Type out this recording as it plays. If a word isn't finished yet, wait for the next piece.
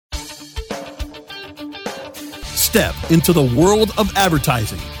Step into the world of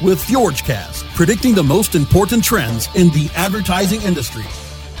advertising with FjordCast, predicting the most important trends in the advertising industry.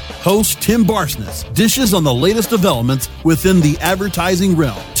 Host Tim Barsness dishes on the latest developments within the advertising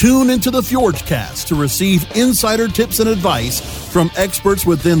realm. Tune into the FjordCast to receive insider tips and advice from experts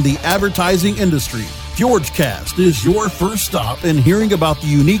within the advertising industry. FjordCast is your first stop in hearing about the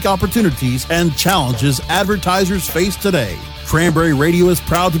unique opportunities and challenges advertisers face today. Cranberry Radio is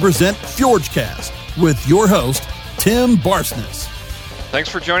proud to present FjordCast with your host, Tim Barsness. Thanks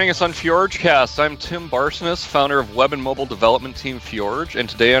for joining us on FjordCast. I'm Tim Barsness, founder of web and mobile development team Fjord, and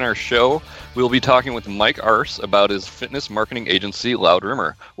today on our show, we'll be talking with Mike Arce about his fitness marketing agency, Loud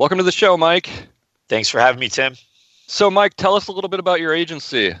Rumor. Welcome to the show, Mike. Thanks for having me, Tim. So, Mike, tell us a little bit about your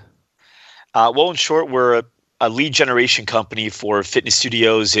agency. Well, in short, we're a lead generation company for fitness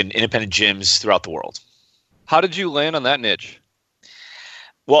studios and independent gyms throughout the world. How did you land on that niche?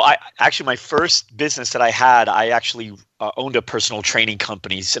 Well, my first business that I had, I actually owned a personal training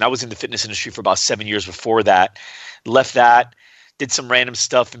company, and I was in the fitness industry for about 7 years before that. Left that, did some random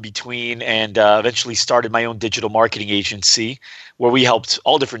stuff in between, and eventually started my own digital marketing agency where we helped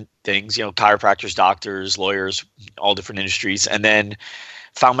all different things, chiropractors, doctors, lawyers, all different industries, and then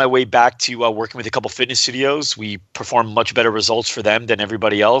found my way back to working with a couple fitness studios. We performed much better results for them than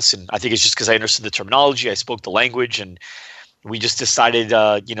everybody else, and I think it's just because I understood the terminology, I spoke the language, and we just decided,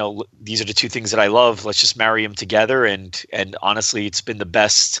 these are the two things that I love. Let's just marry them together. And honestly, it's been the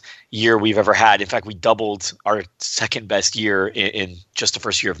best year we've ever had. In fact, we doubled our second best year in just the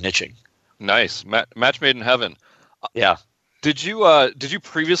first year of niching. Nice. Match made in heaven. Yeah. Did you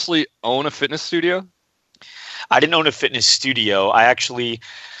previously own a fitness studio? I didn't own a fitness studio. I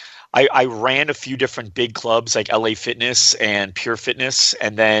ran a few different big clubs like LA Fitness and Pure Fitness.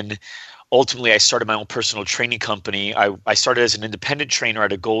 And then ultimately, I started my own personal training company. I started as an independent trainer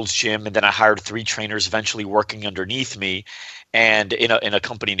at a Gold's Gym, and then I hired 3 trainers eventually working underneath me and in a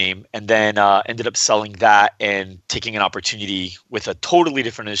company name, and then ended up selling that and taking an opportunity with a totally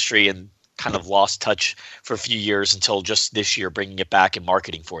different industry and kind of lost touch for a few years until just this year, bringing it back and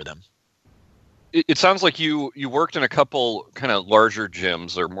marketing for them. It sounds like you worked in a couple kind of larger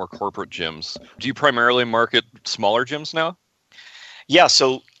gyms or more corporate gyms. Do you primarily market smaller gyms now? Yeah,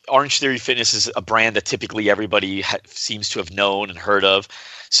 so Orange Theory Fitness is a brand that typically everybody seems to have known and heard of.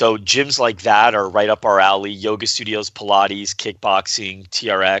 So gyms like that are right up our alley: yoga studios, Pilates, kickboxing,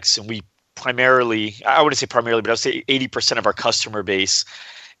 TRX. And we primarily, I wouldn't say primarily, but I would say 80% of our customer base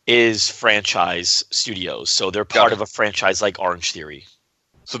is franchise studios. So they're part of a franchise like Orange Theory.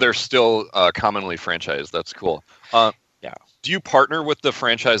 So they're still commonly franchised. That's cool. Yeah. Do you partner with the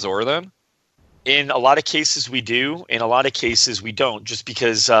franchisor then? In a lot of cases we do. In a lot of cases we don't, just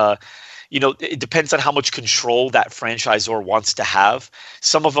because it depends on how much control that franchisor wants to have.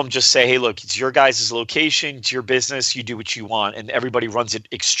 Some of them just say, hey, look, it's your guys' location, it's your business, you do what you want, and everybody runs it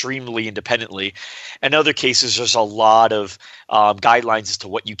extremely independently. In other cases, there's a lot of guidelines as to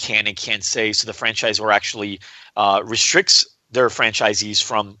what you can and can't say, so the franchisor actually restricts their franchisees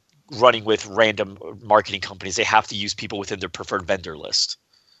from running with random marketing companies. They have to use people within their preferred vendor list.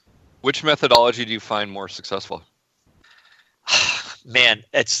 Which methodology do you find more successful? Man,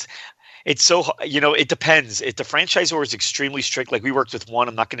 it's so, it depends. If the franchisor is extremely strict, like we worked with one,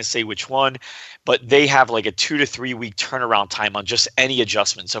 I'm not going to say which one, but they have like a 2 to 3 week turnaround time on just any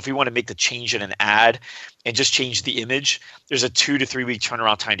adjustment. So if we want to make the change in an ad and just change the image, there's a 2 to 3 week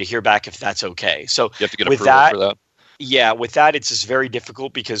turnaround time to hear back if that's okay. So you have to get approval for that. Yeah, with that, it's just very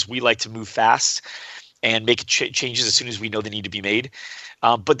difficult because we like to move fast and make changes as soon as we know they need to be made.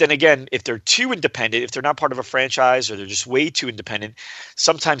 But then again, if they're too independent, if they're not part of a franchise or they're just way too independent,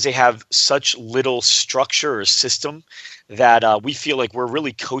 sometimes they have such little structure or system that we feel like we're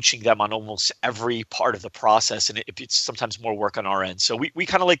really coaching them on almost every part of the process. And it's sometimes more work on our end. So we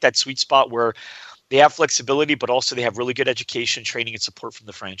kind of like that sweet spot where they have flexibility, but also they have really good education, training, and support from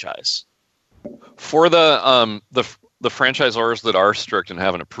the franchise. For the franchisors that are strict and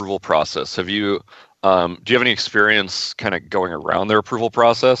have an approval process, do you have any experience kind of going around their approval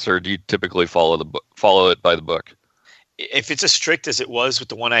process, or do you typically follow it by the book? If it's as strict as it was with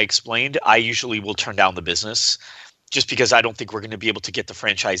the one I explained, I usually will turn down the business just because I don't think we're going to be able to get the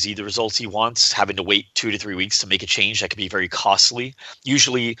franchisee the results he wants, having to wait 2 to 3 weeks to make a change. That could be very costly.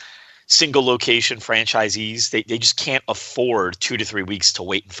 Usually single location franchisees, they just can't afford 2 to 3 weeks to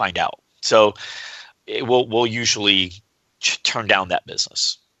wait and find out. So we'll usually turn down that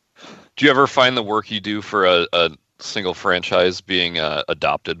business. Do you ever find the work you do for a single franchise being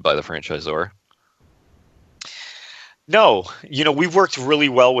adopted by the franchisor? No, we've worked really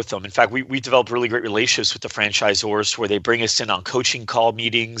well with them. In fact, we developed really great relationships with the franchisors where they bring us in on coaching call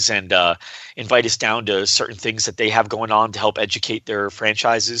meetings and invite us down to certain things that they have going on to help educate their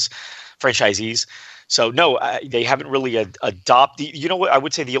franchisees. So no, they haven't really adopted. You know what? I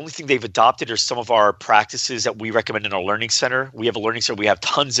would say the only thing they've adopted are some of our practices that we recommend in our learning center. We have a learning center. We have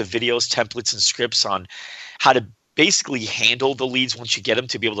tons of videos, templates, and scripts on how to basically handle the leads once you get them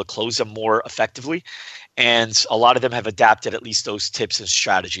to be able to close them more effectively. And a lot of them have adapted at least those tips and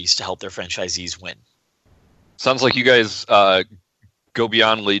strategies to help their franchisees win. Sounds like you guys go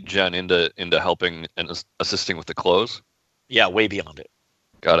beyond lead gen into helping and assisting with the close. Yeah, way beyond it.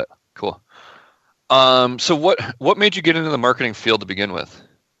 Got it. Cool. So what made you get into the marketing field to begin with?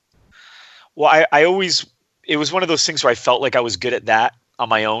 Well, it was one of those things where I felt like I was good at that on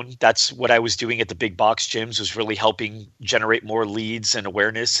my own. That's what I was doing at the big box gyms, was really helping generate more leads and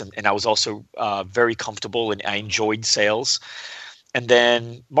awareness. And I was also very comfortable and I enjoyed sales. And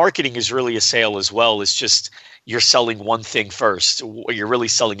then marketing is really a sale as well. It's just you're selling one thing first. What you're really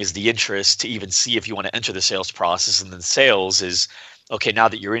selling is the interest to even see if you want to enter the sales process. And then sales is, okay, now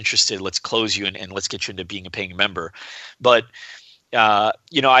that you're interested, let's close you and let's get you into being a paying member. But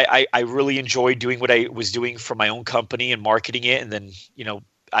I really enjoyed doing what I was doing for my own company and marketing it. And then,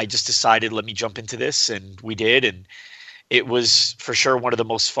 I just decided, let me jump into this, and we did. And it was for sure one of the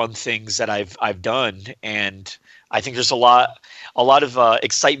most fun things that I've done. And I think there's a lot of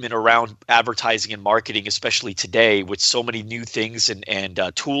excitement around advertising and marketing, especially today, with so many new things and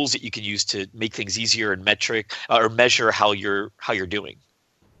tools that you can use to make things easier and measure how you're doing.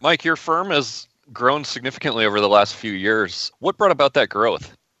 Mike, your firm has grown significantly over the last few years. What brought about that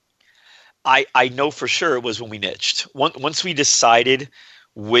growth? I know for sure it was when we niched. Once we decided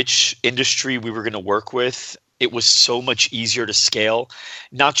which industry we were going to work with, it was so much easier to scale,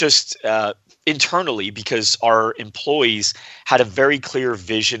 not just internally, because our employees had a very clear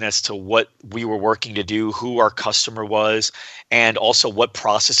vision as to what we were working to do, who our customer was, and also what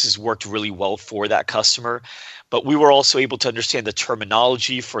processes worked really well for that customer. But we were also able to understand the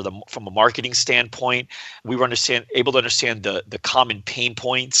terminology from a marketing standpoint. We were able to understand the common pain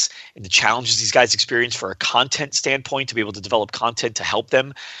points and the challenges these guys experience for a content standpoint, to be able to develop content to help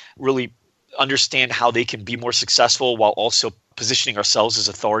them really understand how they can be more successful while also positioning ourselves as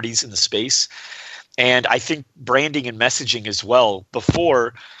authorities in the space. And I think branding and messaging as well.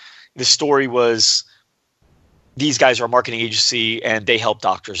 Before, the story was these guys are a marketing agency and they help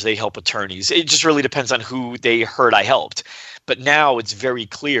doctors, they help attorneys. It just really depends on who they heard I helped. But now it's very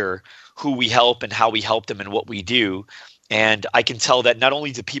clear who we help and how we help them and what we do. And I can tell that not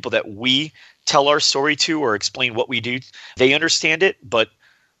only do people that we tell our story to or explain what we do, they understand it, but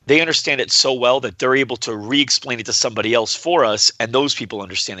they understand it so well that they're able to re-explain it to somebody else for us, and those people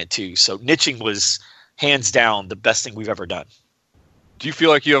understand it too. So niching was hands down the best thing we've ever done. Do you feel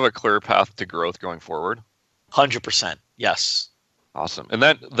like you have a clear path to growth going forward? 100%. Yes. Awesome. And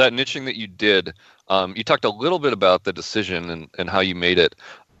that niching that you did, you talked a little bit about the decision and how you made it.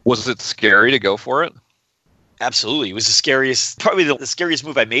 Was it scary to go for it? Absolutely. It was probably the scariest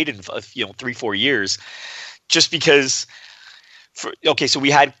move I made in 3-4 years, just because so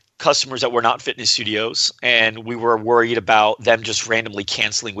we had customers that were not fitness studios, and we were worried about them just randomly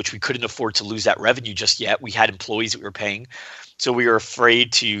canceling, which we couldn't afford to lose that revenue just yet. We had employees that we were paying. So we were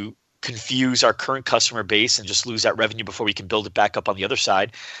afraid to confuse our current customer base and just lose that revenue before we can build it back up on the other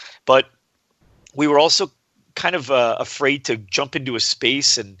side. But we were also kind of afraid to jump into a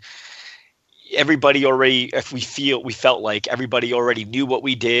space and everybody already, we felt like everybody already knew what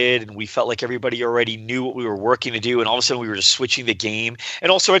we did, and we felt like everybody already knew what we were working to do, and all of a sudden we were just switching the game,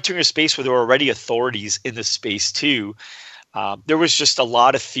 and also entering a space where there were already authorities in the space too. There was just a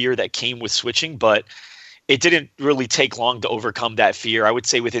lot of fear that came with switching, but it didn't really take long to overcome that fear. I would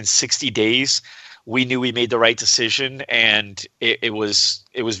say within 60 days, we knew we made the right decision, and it was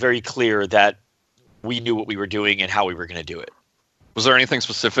very clear that we knew what we were doing and how we were going to do it. Was there anything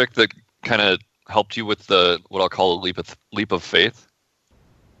specific that kind of helped you with what I'll call a leap of faith?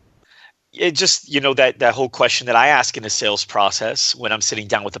 It just, that whole question that I ask in a sales process when I'm sitting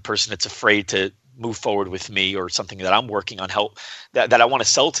down with a person that's afraid to move forward with me or something that I'm working on, that I want to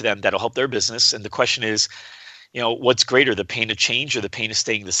sell to them that'll help their business. And the question is, what's greater, the pain of change or the pain of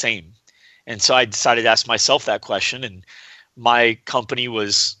staying the same? And so I decided to ask myself that question. And my company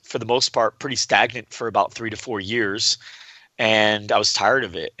was, for the most part, pretty stagnant for about 3 to 4 years. And I was tired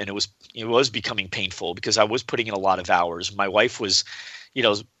of it. And it was becoming painful because I was putting in a lot of hours. My wife was,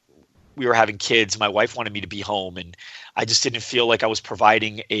 we were having kids. My wife wanted me to be home, and I just didn't feel like I was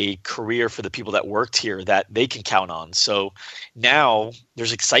providing a career for the people that worked here that they can count on. So now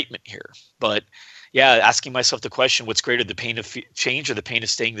there's excitement here, but Yeah, asking myself the question, what's greater, the pain of change or the pain of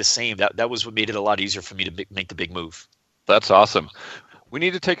staying the same? That was what made it a lot easier for me to make the big move. That's awesome. We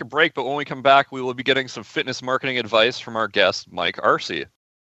need to take a break, but when we come back, we will be getting some fitness marketing advice from our guest, Mike Arce.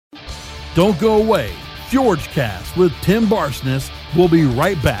 Don't go away. FjordsCast with Tim Barsness will be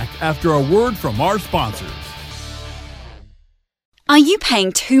right back after a word from our sponsors. Are you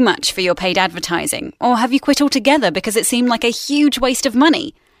paying too much for your paid advertising, or have you quit altogether because it seemed like a huge waste of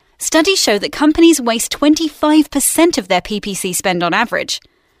money? Studies show that companies waste 25% of their PPC spend on average.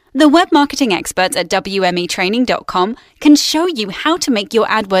 The web marketing experts at WMEtraining.com can show you how to make your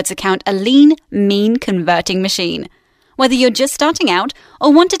AdWords account a lean, mean converting machine. Whether you're just starting out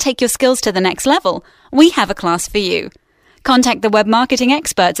or want to take your skills to the next level, we have a class for you. Contact the web marketing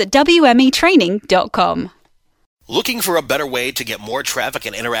experts at WMEtraining.com. Looking for a better way to get more traffic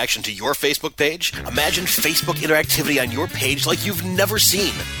and interaction to your Facebook page? Imagine Facebook interactivity on your page like you've never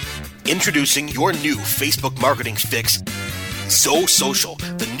seen. Introducing your new Facebook marketing fix, ZoSocial,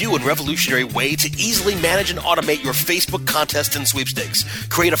 the new and revolutionary way to easily manage and automate your Facebook contests and sweepstakes.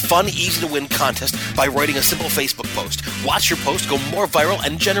 Create a fun, easy-to-win contest by writing a simple Facebook post. Watch your post go more viral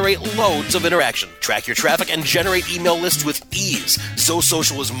and generate loads of interaction. Track your traffic and generate email lists with ease.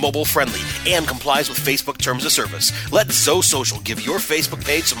 ZoSocial is mobile-friendly and complies with Facebook Terms of Service. Let ZoSocial give your Facebook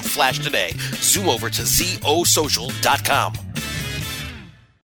page some flash today. Zoom over to ZoSocial.com.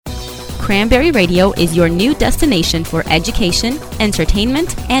 Cranberry Radio is your new destination for education,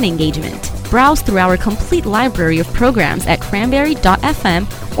 entertainment, and engagement. Browse through our complete library of programs at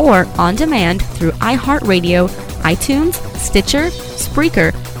cranberry.fm or on demand through iHeartRadio, iTunes, Stitcher,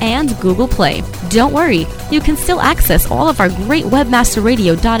 Spreaker, and Google Play. Don't worry, you can still access all of our great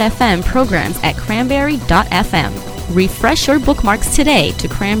webmasterradio.fm programs at cranberry.fm. Refresh your bookmarks today to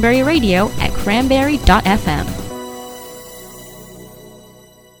Cranberry Radio at cranberry.fm.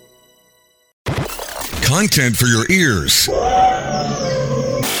 Content for your ears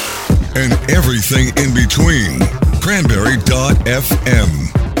and everything in between. Cranberry.fm.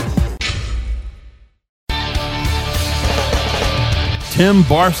 Tim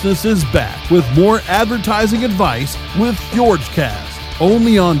Barsness is back with more advertising advice with FjordsCast,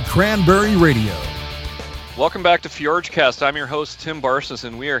 only on Cranberry Radio. Welcome back to FjordsCast. I'm your host, Tim Barsness,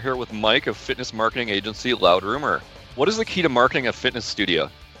 and we are here with Mike of fitness marketing agency Loud Rumor. What is the key to marketing a fitness studio?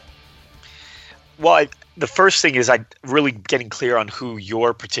 Well, the first thing is really getting clear on who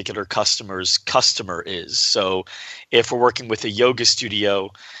your particular customer's customer is. So if we're working with a yoga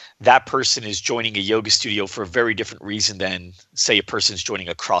studio, that person is joining a yoga studio for a very different reason than, say, a person's joining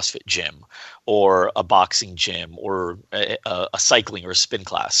a CrossFit gym or a boxing gym or a cycling or a spin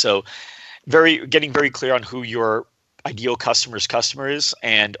class. So getting very clear on who your ideal customer's customer is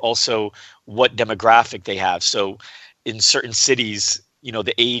and also what demographic they have. So in certain cities,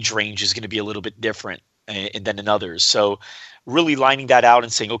 the age range is going to be a little bit different than in others. So really lining that out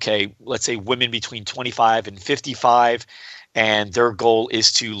and saying, okay, let's say women between 25 and 55, and their goal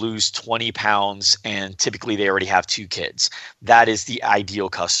is to lose 20 pounds, and typically they already have 2 kids. That is the ideal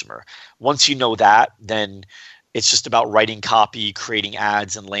customer. Once you know that, then it's just about writing copy, creating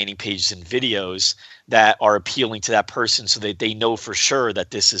ads and landing pages and videos that are appealing to that person so that they know for sure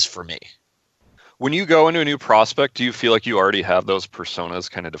that this is for me. When you go into a new prospect, do you feel like you already have those personas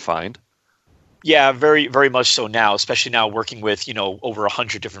kind of defined? Yeah, very, very much so now, especially now working with, over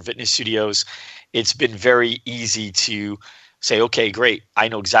 100 different fitness studios. It's been very easy to say, okay, great. I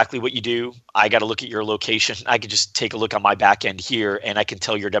know exactly what you do. I got to look at your location. I can just take a look on my back end here and I can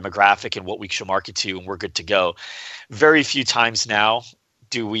tell your demographic and what we should market to, and we're good to go. Very few times now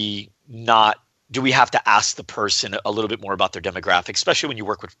do we have to ask the person a little bit more about their demographic, especially when you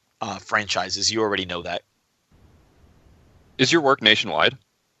work with franchises. You already know that. Is your work nationwide?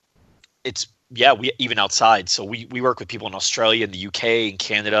 We even outside. So we work with people in Australia, in the UK, in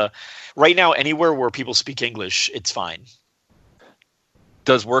Canada. Right now, anywhere where people speak English, it's fine.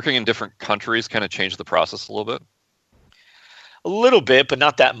 Does working in different countries kind of change the process a little bit? A little bit, but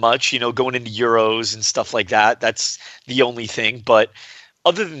not that much. Going into euros and stuff like that. That's the only thing. But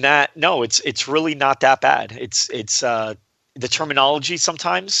other than that, no, it's really not that bad. It's the terminology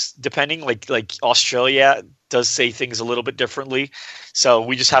sometimes, depending, like Australia does say things a little bit differently. So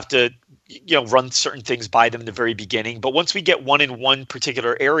we just have to, run certain things by them in the very beginning. But once we get one in one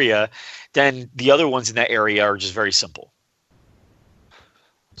particular area, then the other ones in that area are just very simple.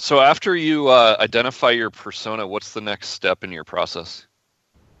 So after you identify your persona, what's the next step in your process?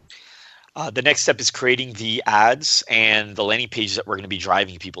 The next step is creating the ads and the landing pages that we're going to be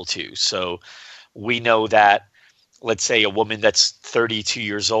driving people to. So we know that, let's say, a woman that's 32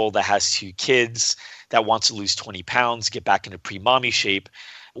 years old that has 2 kids that wants to lose 20 pounds, get back into pre-mommy shape.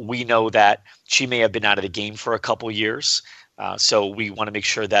 We know that she may have been out of the game for a couple years. So we want to make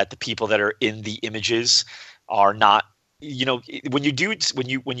sure that the people that are in the images are not, when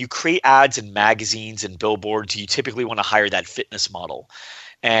you create ads in magazines and billboards, you typically want to hire that fitness model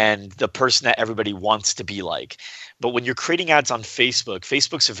and the person that everybody wants to be like. But when you're creating ads on Facebook,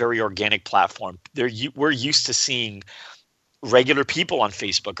 Facebook's a very organic platform. We're used to seeing regular people on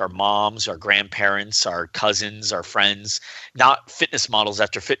Facebook, our moms, our grandparents, our cousins, our friends, not fitness models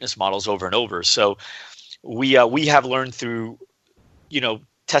after fitness models over and over. So we have learned through,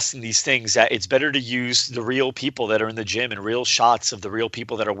 testing these things that it's better to use the real people that are in the gym and real shots of the real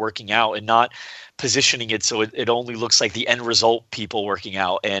people that are working out, and not positioning it so it only looks like the end result people working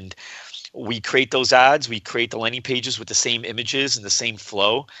out. And we create those ads, we create the landing pages with the same images and the same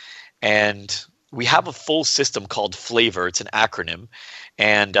flow. And we have a full system called Flavor. It's an acronym,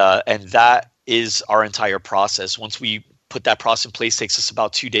 and that is our entire process. Once we put that process in place, it takes us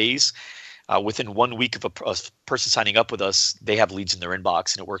about 2 days. Within 1 week of a person signing up with us, they have leads in their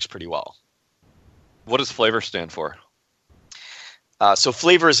inbox, and it works pretty well. What does Flavor stand for? So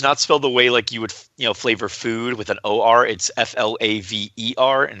Flavor is not spelled the way like you would, flavor food with an O-R. It's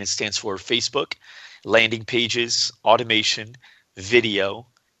F-L-A-V-E-R, and it stands for Facebook, landing pages, automation, video,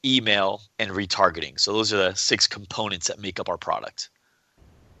 email, and retargeting. So those are the 6 components that make up our product.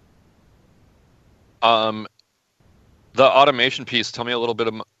 The automation piece, tell me a little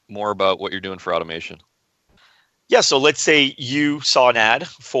bit more about what you're doing for automation. Yeah, so let's say you saw an ad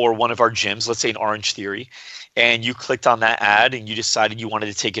for one of our gyms, let's say in Orange Theory, and you clicked on that ad and you decided you wanted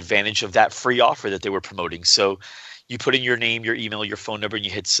to take advantage of that free offer that they were promoting. So you put in your name, your email, your phone number, and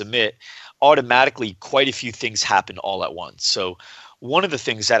you hit submit. Automatically, quite a few things happen all at once. So one of the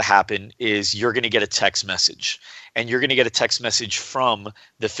things that happen is you're going to get a text message, and you're going to get a text message from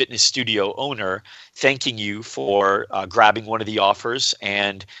the fitness studio owner thanking you for grabbing one of the offers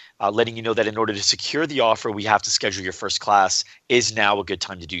and letting you know that in order to secure the offer, we have to schedule your first class. Is now a good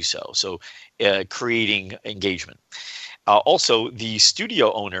time to do so. So creating engagement. Also, the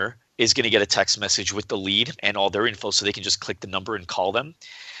studio owner is going to get a text message with the lead and all their info, so they can just click the number and call them.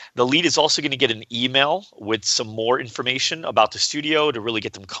 The lead is also going to get an email with some more information about the studio to really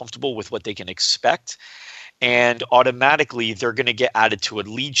get them comfortable with what they can expect. And automatically, they're going to get added to a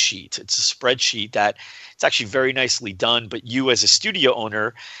lead sheet. It's a spreadsheet that it's actually very nicely done. But you as a studio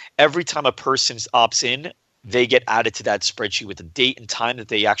owner, every time a person opts in, they get added to that spreadsheet with the date and time that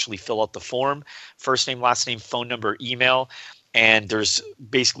they actually fill out the form, first name, last name, phone number, email. And there's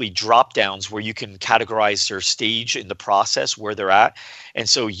basically drop downs where you can categorize their stage in the process, where they're at. And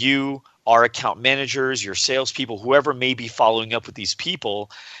so you, our account managers, your salespeople, whoever may be following up with these people,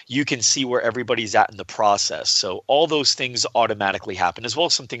 you can see where everybody's at in the process. So all those things automatically happen, as well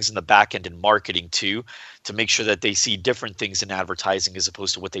as some things in the back end in marketing too, to make sure that they see different things in advertising as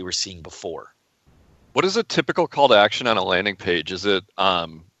opposed to what they were seeing before. What is a typical call to action on a landing page? Is it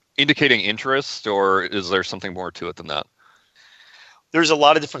indicating interest, or is there something more to it than that? There's a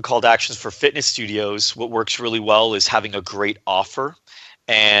lot of different call to actions for fitness studios. What works really well is having a great offer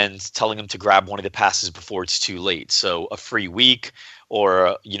and telling them to grab one of the passes before it's too late. So a free week,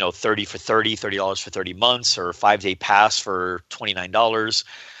 or $30 for 30, $30 for 30 months, or a 5-day pass for $29.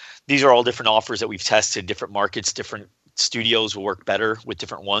 These are all different offers that we've tested. Different markets, different studios will work better with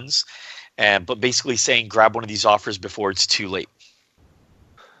different ones. But basically saying grab one of these offers before it's too late.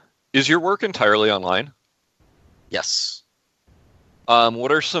 Is your work entirely online? Yes.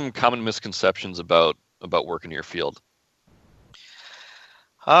 What are some common misconceptions about work in your field?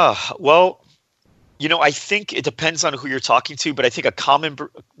 Well, I think it depends on who you're talking to, but I think a common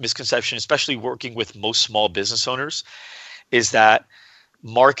misconception, especially working with most small business owners, is that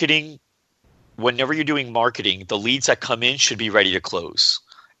marketing, whenever you're doing marketing, the leads that come in should be ready to close.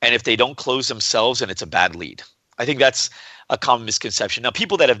 And if they don't close themselves, then it's a bad lead. I think that's a common misconception. Now,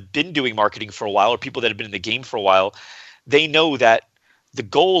 people that have been doing marketing for a while, or people that have been in the game for a while, they know that the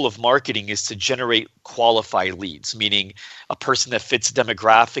goal of marketing is to generate qualified leads, meaning a person that fits the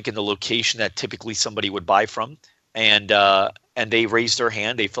demographic and the location that typically somebody would buy from, and they raise their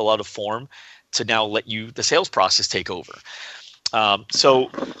hand, they fill out a form to now let you the sales process take over.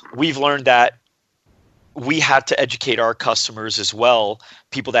 So we've learned that we had to educate our customers as well,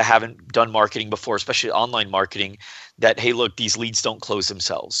 people that haven't done marketing before, especially online marketing, that, hey, look, these leads don't close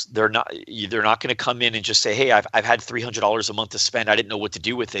themselves. They're not going to come in and just say, hey, I've had $300 a month to spend. I didn't know what to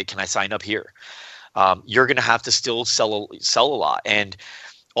do with it. Can I sign up here? You're going to have to still sell a lot. And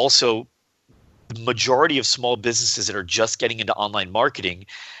also, the majority of small businesses that are just getting into online marketing,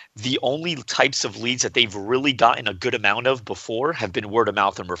 the only types of leads that they've really gotten a good amount of before have been word of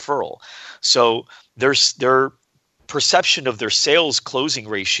mouth and referral. So they're perception of their sales closing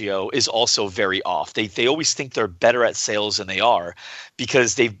ratio is also very off. They always think they're better at sales than they are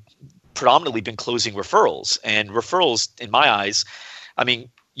because they've predominantly been closing referrals. And referrals, in my eyes, I mean,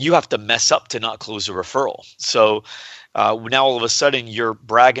 you have to mess up to not close a referral. So now all of a sudden you're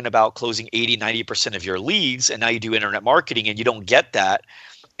bragging about closing 80, 90% of your leads, and now you do internet marketing and you don't get that.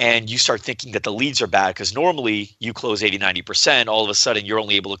 And you start thinking that the leads are bad because normally you close 80, 90%. All of a sudden you're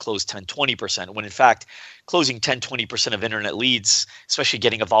only able to close 10, 20%. When in fact, closing 10, 20% of internet leads, especially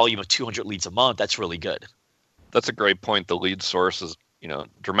getting a volume of 200 leads a month, that's really good. That's a great point. The lead source is,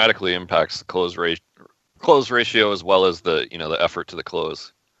 dramatically impacts the close ratio as well as the, the effort to the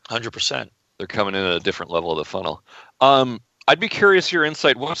close. 100%. They're coming in at a different level of the funnel. I'd be curious your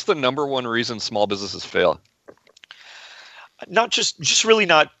insight. What's the number one reason small businesses fail? Not just really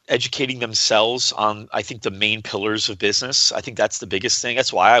not educating themselves on, I think, the main pillars of business. I think that's the biggest thing.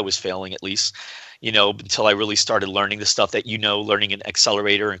 That's why I was failing, at least, until I really started learning the stuff that, learning in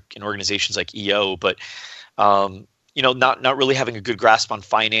Accelerator in organizations like EO. But, not really having a good grasp on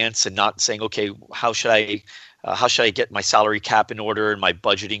finance and not saying, okay, how should I get my salary cap in order and my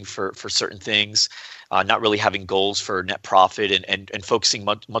budgeting for certain things, not really having goals for net profit and focusing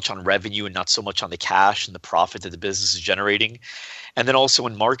much on revenue and not so much on the cash and the profit that the business is generating. And then also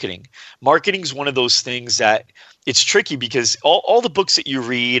in marketing. Marketing is one of those things that it's tricky because all the books that you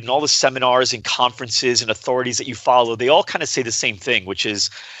read and all the seminars and conferences and authorities that you follow, they all kind of say the same thing, which is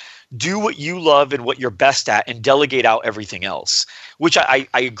do what you love and what you're best at and delegate out everything else, which I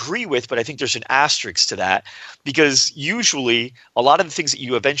agree with, but I think there's an asterisk to that because usually a lot of the things that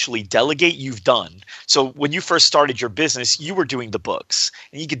you eventually delegate, you've done. So when you first started your business, you were doing the books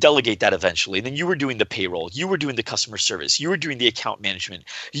and you could delegate that eventually. And then you were doing the payroll, you were doing the customer service, you were doing the account management,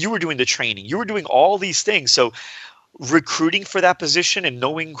 you were doing the training, you were doing all these things. So recruiting for that position and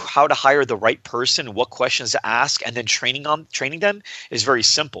knowing how to hire the right person, what questions to ask, and then training them is very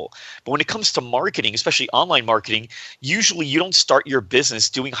simple. But when it comes to marketing, especially online marketing, usually you don't start your business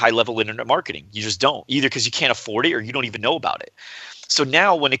doing high-level internet marketing. You just don't, either because you can't afford it or you don't even know about it. So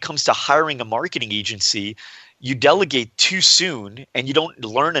now when it comes to hiring a marketing agency, you delegate too soon and you don't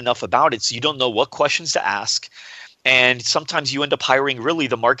learn enough about it, so you don't know what questions to ask. And sometimes you end up hiring really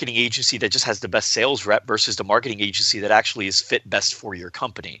the marketing agency that just has the best sales rep versus the marketing agency that actually is fit best for your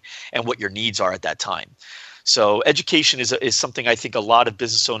company and what your needs are at that time. So education is something I think a lot of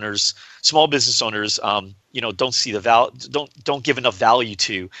business owners, small business owners, don't see don't give enough value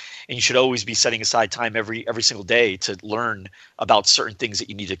to, and you should always be setting aside time every single day to learn about certain things that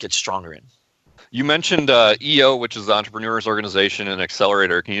you need to get stronger in. You mentioned EO, which is the Entrepreneurs Organization, and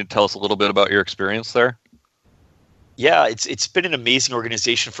Accelerator. Can you tell us a little bit about your experience there? Yeah, it's been an amazing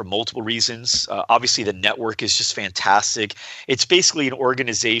organization for multiple reasons. Obviously, the network is just fantastic. It's basically an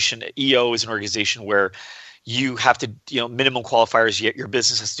organization. EO is an organization where you have to, minimum qualifiers. Your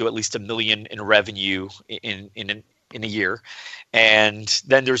business has to do at least $1 million in revenue in a year, and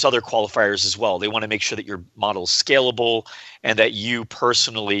then there's other qualifiers as well. They want to make sure that your model is scalable and that you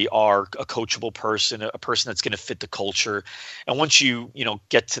personally are a coachable person, a person that's going to fit the culture. And once you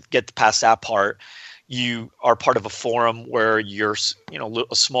get past that part, you are part of a forum where you're,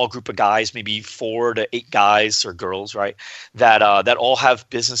 a small group of guys, maybe 4 to 8 guys or girls, right? That all have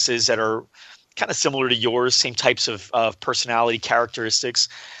businesses that are kind of similar to yours, same types of personality characteristics.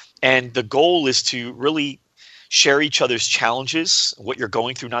 And the goal is to really share each other's challenges, what you're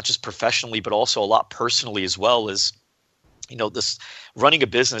going through, not just professionally, but also a lot personally as well. As this running a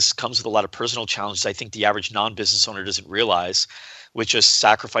business comes with a lot of personal challenges. I think the average non-business owner doesn't realize, which is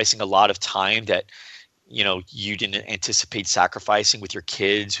sacrificing a lot of time that you didn't anticipate sacrificing with your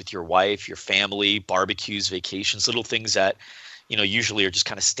kids, with your wife, your family, barbecues, vacations, little things that, usually are just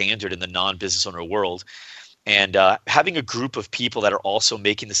kind of standard in the non-business owner world. And having a group of people that are also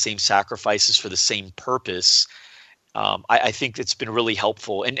making the same sacrifices for the same purpose, I think it's been really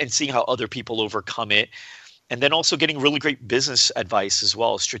helpful. And seeing how other people overcome it. And then also getting really great business advice as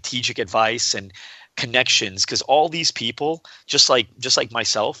well, strategic advice and connections, because all these people, just like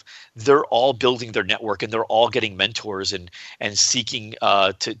myself, they're all building their network and they're all getting mentors and seeking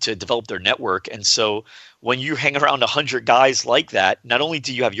to develop their network. And so when you hang around 100 guys like that, not only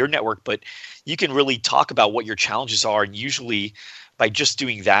do you have your network, but you can really talk about what your challenges are. And usually by just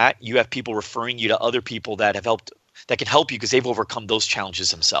doing that, you have people referring you to other people that can help you because they've overcome those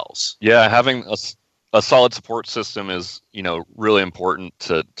challenges themselves. Yeah, having a solid support system is, really important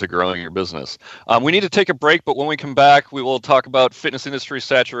to growing your business. We need to take a break, but when we come back, we will talk about fitness industry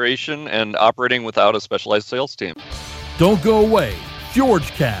saturation and operating without a specialized sales team. Don't go away.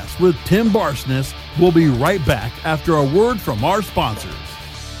 FjordsCast with Tim Barsness will be right back after a word from our sponsors.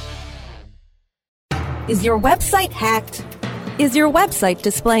 Is your website hacked? Is your website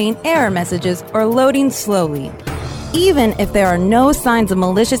displaying error messages or loading slowly? Even if there are no signs of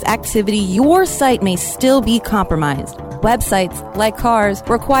malicious activity, your site may still be compromised. Websites, like cars,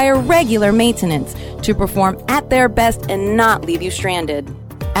 require regular maintenance to perform at their best and not leave you stranded.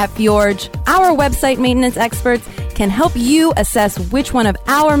 At Fjorge, our website maintenance experts can help you assess which one of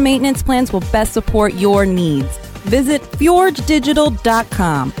our maintenance plans will best support your needs. Visit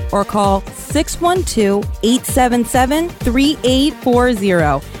fjorgedigital.com or call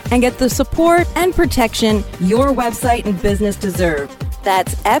 612-877-3840 and get the support and protection your website and business deserve.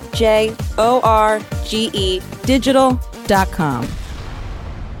 That's FJORGE digital.com.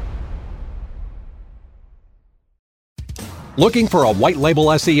 Looking for a white label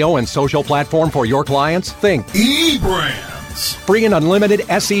SEO and social platform for your clients? Think eBrands. Free and unlimited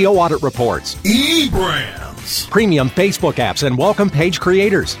SEO audit reports. eBrands. Premium Facebook apps and welcome page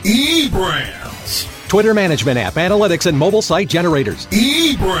creators. eBrands. Twitter management app, analytics, and mobile site generators.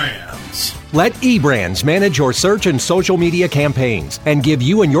 eBrands. Let eBrands manage your search and social media campaigns and give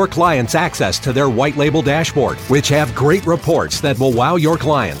you and your clients access to their white label dashboard, which have great reports that will wow your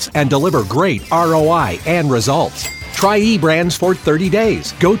clients and deliver great ROI and results. Try eBrands for 30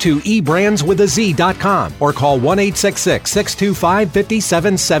 days. Go to eBrandsWithAZ.com or call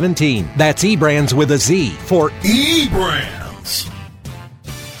 1-866-625-5717. That's eBrands with a Z for eBrands.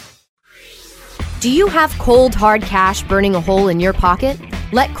 Do you have cold, hard cash burning a hole in your pocket?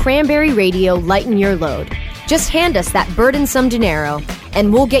 Let Cranberry Radio lighten your load. Just hand us that burdensome dinero,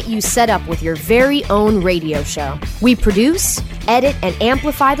 and we'll get you set up with your very own radio show. We produce, edit, and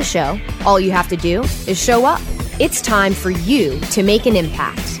amplify the show. All you have to do is show up. It's time for you to make an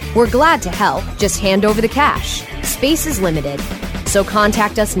impact. We're glad to help. Just hand over the cash. Space is limited, so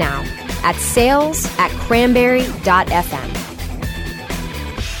contact us now at sales@cranberry.fm.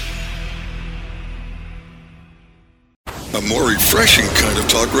 A more refreshing kind of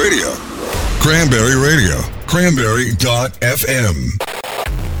talk radio. Cranberry Radio. Cranberry.fm.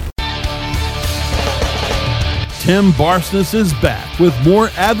 Tim Barsness is back with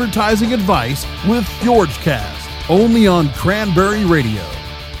more advertising advice with FjorgeCast, only on Cranberry Radio.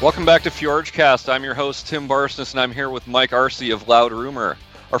 Welcome back to FjorgeCast. I'm your host, Tim Barsness, and I'm here with Mike Arce of Loud Rumor.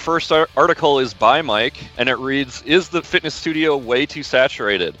 Our first article is by Mike, and it reads, "Is the fitness studio way too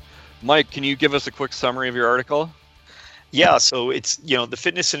saturated?" Mike, can you give us a quick summary of your article? Yeah, so it's, the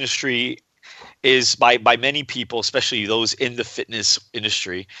fitness industry is by many people, especially those in the fitness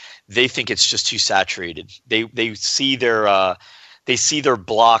industry, they think it's just too saturated. They see their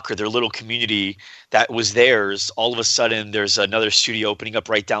block or their little community that was theirs. All of a sudden, there's another studio opening up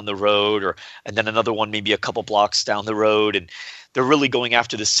right down the road, and then another one maybe a couple blocks down the road, and they're really going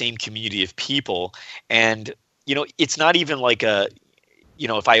after the same community of people. And it's not even like if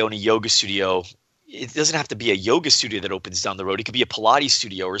I own a yoga studio. It doesn't have to be a yoga studio that opens down the road. It could be a Pilates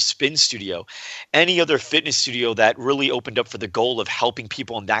studio or a spin studio, any other fitness studio that really opened up for the goal of helping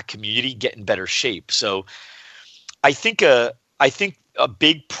people in that community get in better shape. So I think a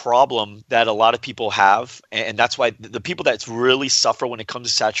big problem that a lot of people have, and that's why the people that really suffer when it comes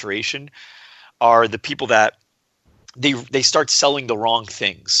to saturation are the people that they start selling the wrong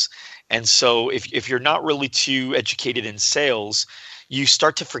things. And so if you're not really too educated in sales, you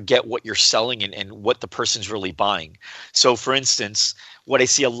start to forget what you're selling and what the person's really buying. So for instance, what I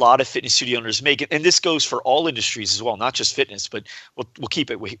see a lot of fitness studio owners make, and this goes for all industries as well, not just fitness, but we'll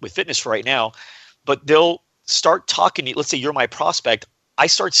keep it with fitness for right now, but they'll start talking to you. Let's say you're my prospect. I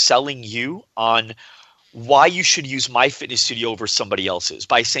start selling you on why you should use my fitness studio over somebody else's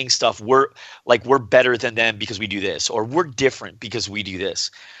by saying stuff, we're better than them because we do this, or we're different because we do this.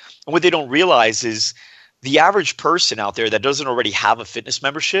 And what they don't realize is the average person out there that doesn't already have a fitness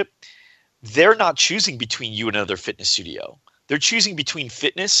membership, they're not choosing between you and another fitness studio. They're choosing between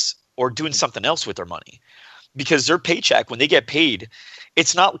fitness or doing something else with their money, because their paycheck, when they get paid,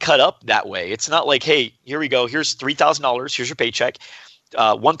 it's not cut up that way. It's not like, hey, here we go. Here's $3,000. Here's your paycheck.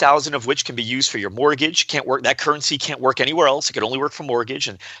 1,000 of which can be used for your mortgage. Can't work. That currency can't work anywhere else. It could only work for mortgage.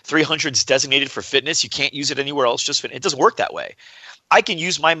 And 300 is designated for fitness. You can't use it anywhere else. It doesn't work that way. I can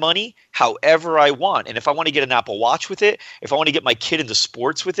use my money however I want. And if I want to get an Apple Watch with it, if I want to get my kid into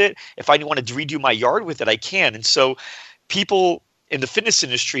sports with it, if I want to redo my yard with it, I can. And so people in the fitness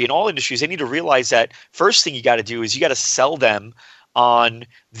industry and all industries, they need to realize that first thing you got to do is you got to sell them on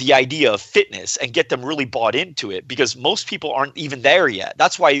the idea of fitness and get them really bought into it, because most people aren't even there yet.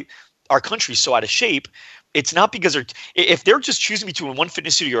 That's why our country's so out of shape. It's not because if they're just choosing between one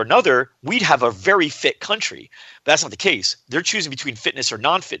fitness studio or another, we'd have a very fit country. But that's not the case. They're choosing between fitness or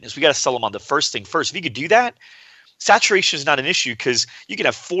non-fitness. We got to sell them on the first thing first. If you could do that, saturation is not an issue, because you can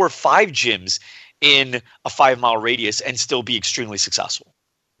have 4 or 5 gyms in a 5-mile radius and still be extremely successful.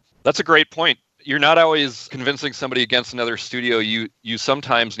 That's a great point. You're not always convincing somebody against another studio. You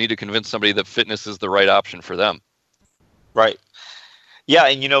sometimes need to convince somebody that fitness is the right option for them. Right. Yeah,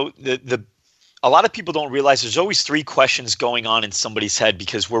 and a lot of people don't realize there's always 3 questions going on in somebody's head,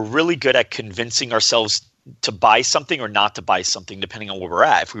 because we're really good at convincing ourselves to buy something or not to buy something, depending on where we're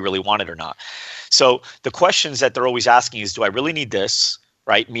at, if we really want it or not. So the questions that they're always asking is, do I really need this?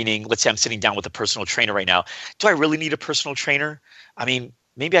 Right? Meaning, let's say I'm sitting down with a personal trainer right now. Do I really need a personal trainer? I mean,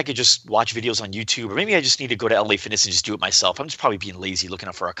 maybe I could just watch videos on YouTube, or maybe I just need to go to LA Fitness and just do it myself. I'm just probably being lazy, looking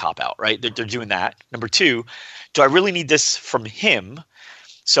out for a cop-out, right? They're doing that. Number 2, do I really need this from him?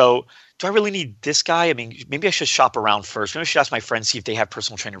 So do I really need this guy? I mean, maybe I should shop around first. Maybe I should ask my friends, see if they have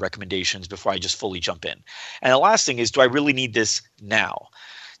personal trainer recommendations before I just fully jump in. And the last thing is, do I really need this now?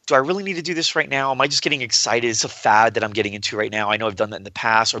 Do I really need to do this right now? Am I just getting excited? It's a fad that I'm getting into right now. I know I've done that in the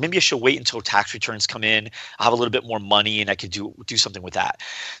past. Or maybe I should wait until tax returns come in. I'll have a little bit more money and I could do something with that.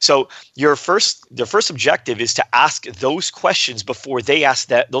 So their first objective is to ask those questions before they ask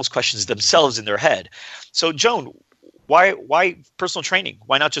those questions themselves in their head. So Joan, why personal training?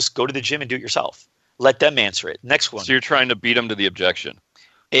 Why not just go to the gym and do it yourself? Let them answer it. Next one. So you're trying to beat them to the objection.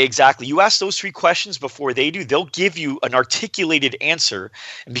 Exactly. You ask those 3 questions before they do, they'll give you an articulated answer.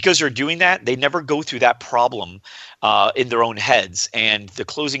 And because they're doing that, they never go through that problem in their own heads. And the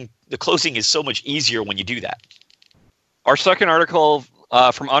closing is so much easier when you do that. Our second article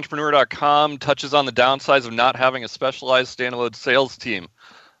from entrepreneur.com touches on the downsides of not having a specialized standalone sales team,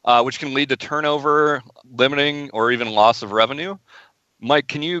 which can lead to turnover, limiting, or even loss of revenue. Mike,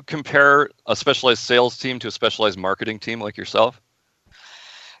 can you compare a specialized sales team to a specialized marketing team like yourself?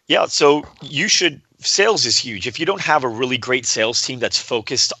 Yeah, so sales is huge. If you don't have a really great sales team that's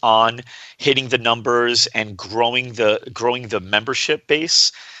focused on hitting the numbers and growing the membership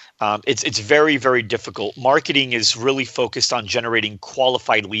base, it's very, very difficult. Marketing is really focused on generating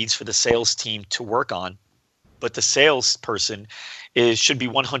qualified leads for the sales team to work on, but the salesperson should be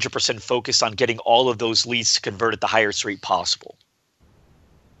 100% focused on getting all of those leads to convert at the highest rate possible.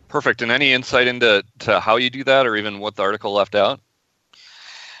 Perfect. And any insight into how you do that, or even what the article left out?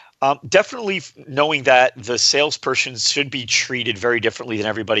 Definitely knowing that the salesperson should be treated very differently than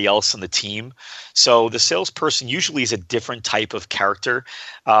everybody else on the team. So the salesperson usually is a different type of character.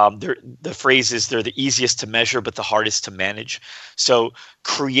 The phrase is they're the easiest to measure, but the hardest to manage. So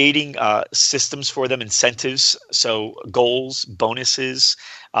creating systems for them, incentives, so goals, bonuses,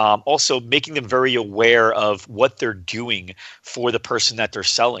 also making them very aware of what they're doing for the person that they're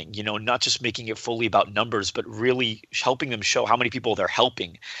selling, not just making it fully about numbers, but really helping them show how many people they're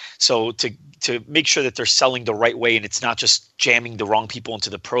helping. So to make sure that they're selling the right way, and it's not just jamming the wrong people into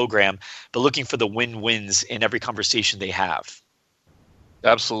the program, but looking for the win-wins in every conversation they have.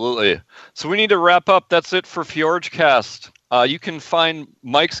 Absolutely. So we need to wrap up. That's it for FjordCast. You can find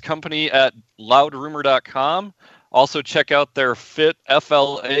Mike's company at loudrumor.com. Also check out their FIT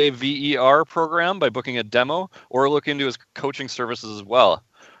FLAVER program by booking a demo, or look into his coaching services as well.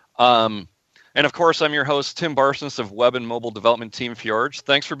 And of course, I'm your host, Tim Barsness of Web and Mobile Development Team Fjorge.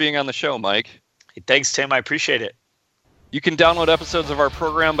 Thanks for being on the show, Mike. Hey, thanks, Tim. I appreciate it. You can download episodes of our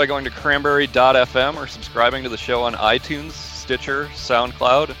program by going to cranberry.fm or subscribing to the show on iTunes, Stitcher,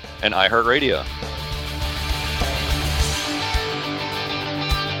 SoundCloud, and iHeartRadio.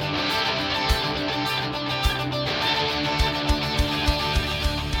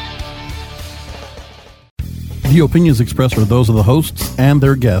 The opinions expressed are those of the hosts and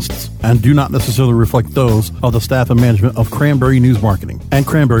their guests, and do not necessarily reflect those of the staff and management of Cranberry News Marketing and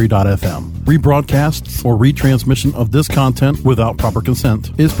Cranberry.fm. Rebroadcasts or retransmission of this content without proper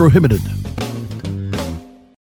consent is prohibited.